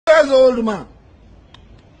years old man.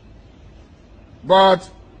 But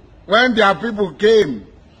when their people came,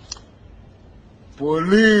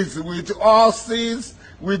 police with horses,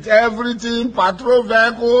 with everything, patrol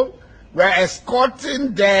vehicle, were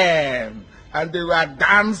escorting them. And they were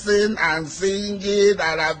dancing and singing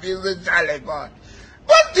and abusing Charlie Boy.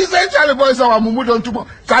 What is say Charlie Boy is our mumu don't too much?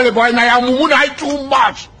 Charlie Boy, now your mumu not too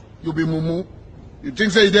much. You be mumu. You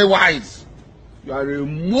think say they wise. You are a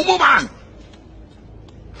mumu man.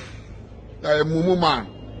 You are a mumu man.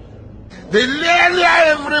 The earlier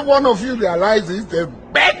every one of you realizes, the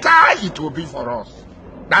better it will be for us.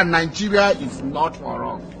 That Nigeria is not for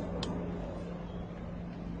us.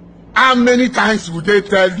 How many times would they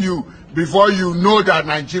tell you before you know that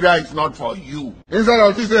Nigeria is not for you? Instead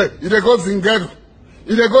of this, you go Zingero,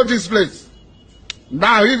 you go this place.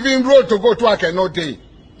 Now, even road to go to Akeno Day,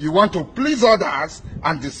 you want to please others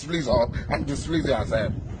and displease us and displease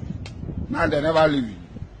yourself. Now they never leave you.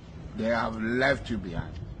 They have left you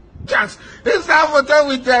behind. Just this photo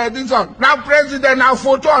with this one. Now president, now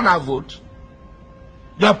photo on a vote.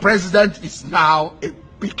 Your president is now a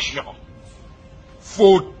picture.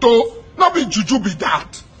 Photo, not be juju be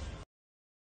that.